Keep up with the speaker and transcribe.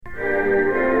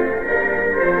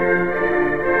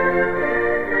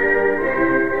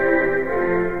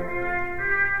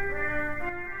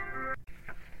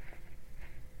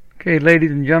Okay,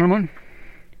 ladies and gentlemen,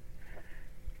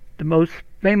 the most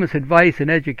famous advice in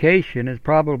education is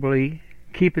probably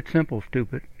keep it simple,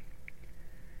 stupid.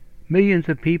 Millions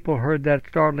of people heard that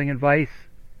startling advice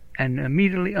and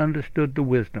immediately understood the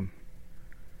wisdom.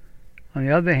 On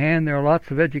the other hand, there are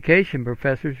lots of education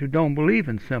professors who don't believe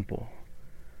in simple.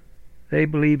 They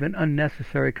believe in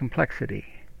unnecessary complexity.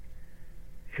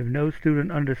 If no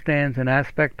student understands an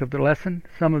aspect of the lesson,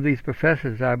 some of these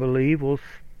professors, I believe, will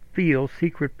feel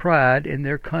secret pride in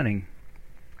their cunning.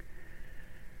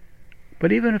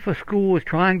 But even if a school is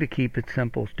trying to keep it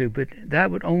simple, stupid,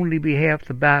 that would only be half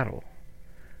the battle.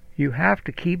 You have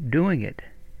to keep doing it.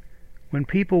 When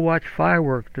people watch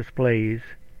fireworks displays,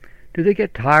 do they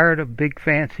get tired of big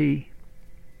fancy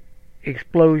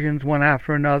explosions one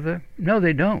after another? No,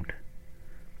 they don't.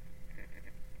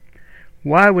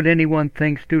 Why would anyone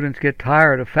think students get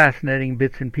tired of fascinating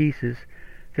bits and pieces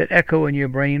that echo in your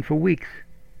brain for weeks?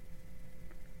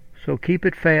 So keep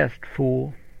it fast,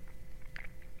 fool.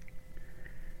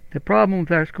 The problem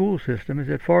with our school system is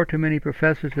that far too many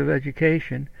professors of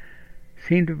education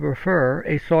seem to prefer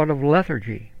a sort of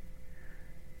lethargy.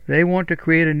 They want to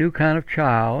create a new kind of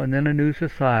child and then a new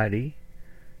society.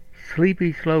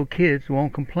 Sleepy, slow kids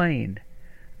won't complain.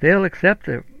 They'll accept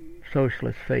their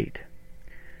socialist fate.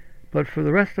 But for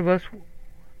the rest of us,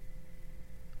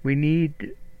 we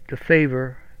need to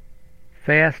favor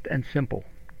fast and simple.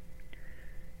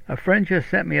 A friend just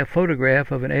sent me a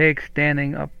photograph of an egg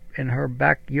standing up in her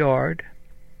backyard.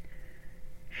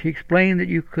 She explained that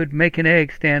you could make an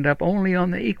egg stand up only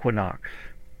on the equinox.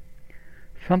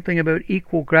 Something about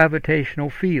equal gravitational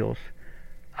fields.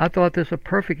 I thought this a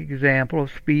perfect example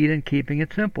of speed and keeping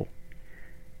it simple.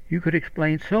 You could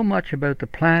explain so much about the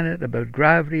planet, about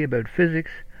gravity, about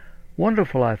physics.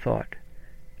 Wonderful, I thought.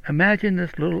 Imagine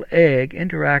this little egg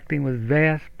interacting with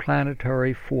vast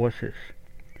planetary forces.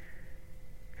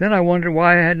 Then I wondered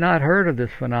why I had not heard of this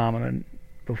phenomenon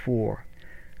before.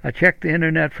 I checked the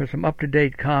internet for some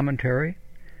up-to-date commentary.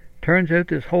 Turns out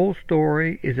this whole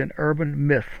story is an urban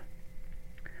myth.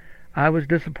 I was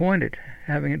disappointed,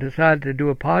 having decided to do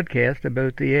a podcast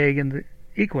about the egg and the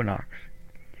equinox.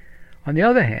 On the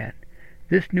other hand,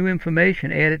 this new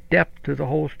information added depth to the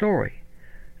whole story.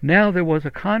 Now there was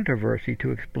a controversy to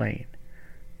explain.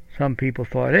 Some people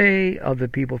thought A, other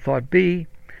people thought B.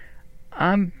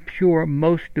 I'm sure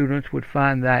most students would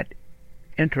find that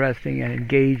interesting and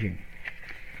engaging.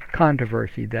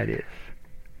 Controversy, that is.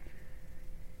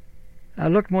 I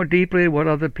looked more deeply at what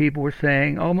other people were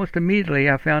saying. Almost immediately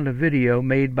I found a video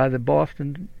made by the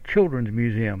Boston Children's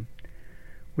Museum,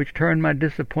 which turned my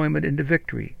disappointment into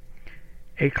victory.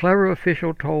 A clever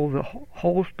official told the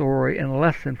whole story in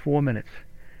less than 4 minutes.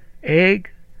 Egg,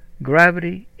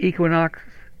 gravity, equinox,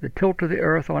 the tilt of the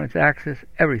earth on its axis,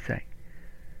 everything.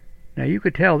 Now you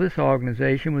could tell this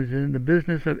organization was in the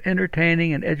business of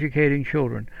entertaining and educating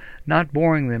children, not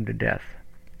boring them to death.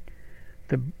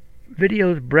 The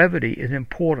video's brevity is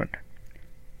important.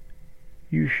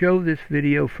 You show this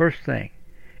video first thing.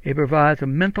 It provides a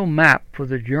mental map for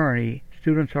the journey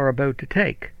students are about to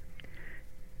take.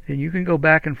 Then you can go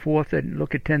back and forth and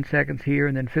look at 10 seconds here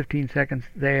and then 15 seconds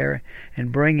there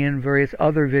and bring in various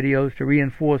other videos to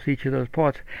reinforce each of those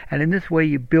parts. And in this way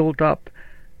you build up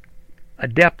a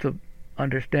depth of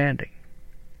understanding.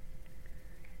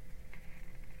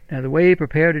 Now the way you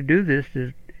prepare to do this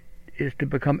is to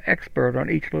become expert on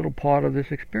each little part of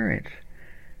this experience.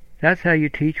 That's how you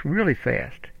teach really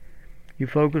fast. You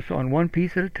focus on one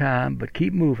piece at a time, but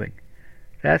keep moving.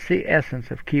 That's the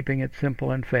essence of keeping it simple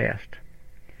and fast.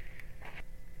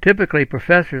 Typically,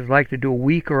 professors like to do a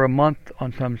week or a month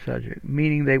on some subject,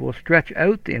 meaning they will stretch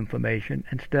out the information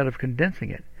instead of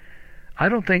condensing it. I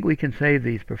don't think we can save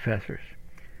these professors,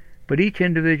 but each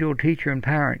individual teacher and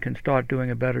parent can start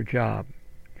doing a better job.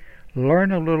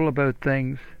 Learn a little about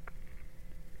things,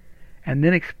 and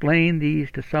then explain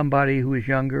these to somebody who is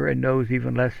younger and knows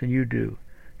even less than you do.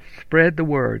 Spread the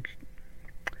words.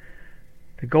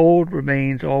 The goal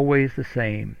remains always the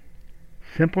same.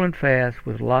 Simple and fast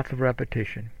with lots of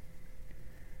repetition.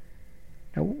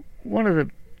 Now, one of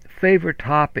the favorite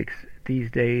topics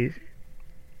these days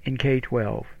in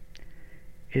K-12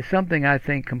 is something I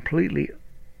think completely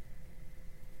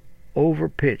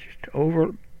overpitched,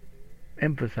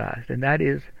 overemphasized, and that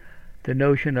is the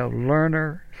notion of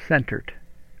learner-centered.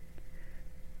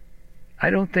 I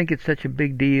don't think it's such a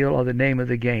big deal or the name of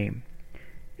the game.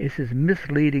 This is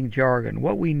misleading jargon.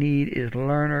 What we need is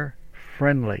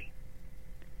learner-friendly,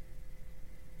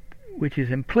 which is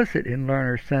implicit in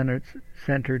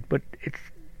learner-centered, but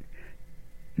it's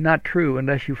not true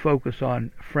unless you focus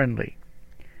on friendly.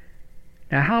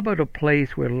 Now, how about a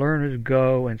place where learners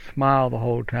go and smile the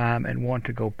whole time and want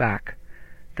to go back?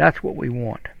 That's what we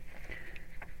want.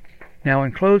 Now,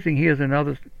 in closing, here's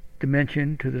another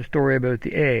dimension to the story about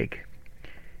the egg.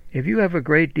 If you have a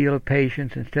great deal of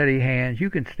patience and steady hands, you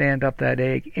can stand up that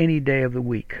egg any day of the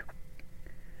week.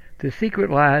 The secret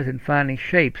lies in finding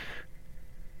shapes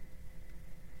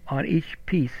on each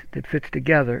piece that fits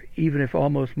together, even if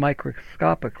almost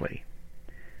microscopically.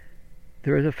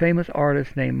 There is a famous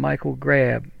artist named Michael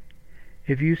Grab.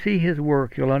 If you see his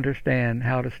work, you'll understand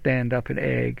how to stand up an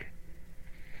egg.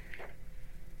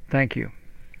 Thank you.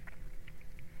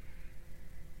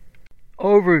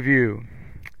 Overview.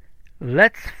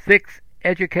 Let's Fix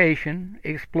Education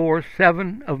explores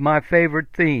 7 of my favorite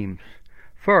themes.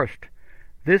 First,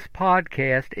 this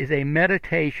podcast is a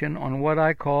meditation on what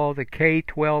I call the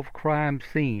K-12 crime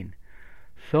scene.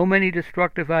 So many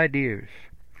destructive ideas.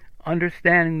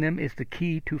 Understanding them is the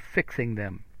key to fixing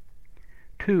them.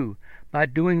 2. By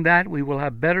doing that, we will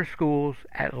have better schools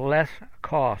at less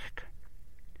cost.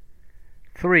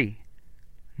 3.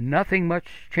 Nothing much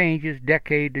changes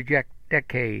decade to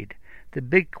decade. The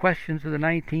big questions of the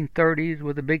 1930s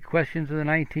were the big questions of the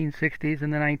 1960s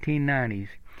and the 1990s.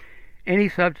 Any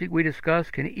subject we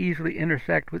discuss can easily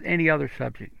intersect with any other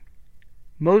subject.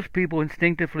 Most people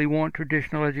instinctively want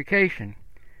traditional education,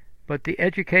 but the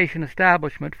education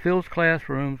establishment fills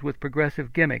classrooms with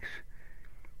progressive gimmicks.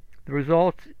 The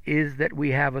result is that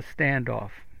we have a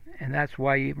standoff, and that's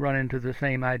why you run into the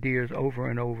same ideas over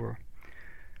and over.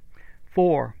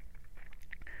 4.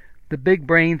 The big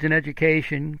brains in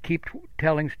education keep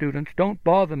telling students, don't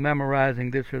bother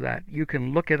memorizing this or that. You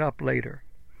can look it up later.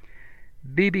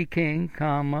 B.B. King,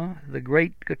 the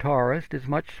great guitarist, is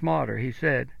much smarter. He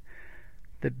said,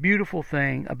 the beautiful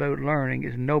thing about learning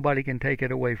is nobody can take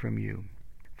it away from you.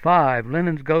 5.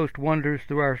 Lenin's ghost wanders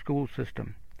through our school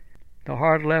system. The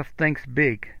hard left thinks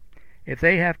big. If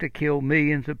they have to kill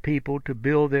millions of people to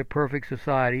build their perfect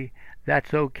society,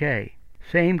 that's okay.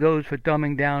 Same goes for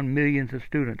dumbing down millions of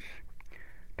students.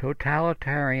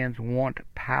 Totalitarians want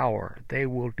power. They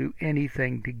will do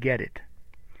anything to get it.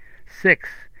 6.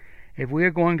 If we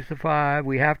are going to survive,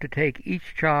 we have to take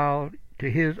each child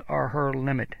to his or her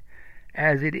limit.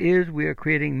 As it is, we are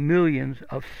creating millions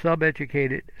of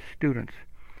sub-educated students,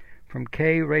 from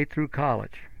K right through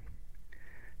college.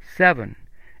 7.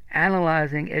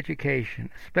 Analyzing education,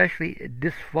 especially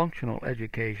dysfunctional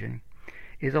education,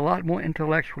 is a lot more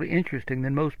intellectually interesting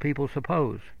than most people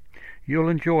suppose. You'll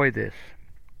enjoy this.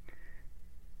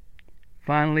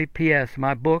 Finally, P.S.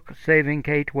 My book, Saving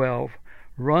K-12,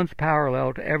 runs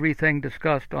parallel to everything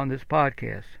discussed on this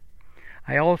podcast.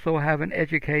 I also have an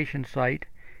education site,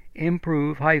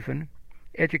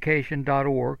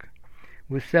 improve-education.org,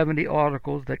 with 70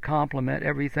 articles that complement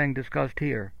everything discussed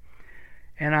here.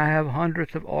 And I have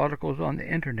hundreds of articles on the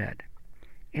Internet.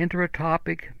 Enter a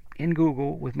topic in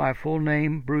Google with my full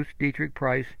name, Bruce Dietrich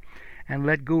Price, and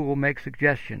let Google make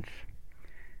suggestions.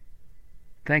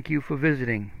 Thank you for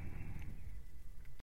visiting.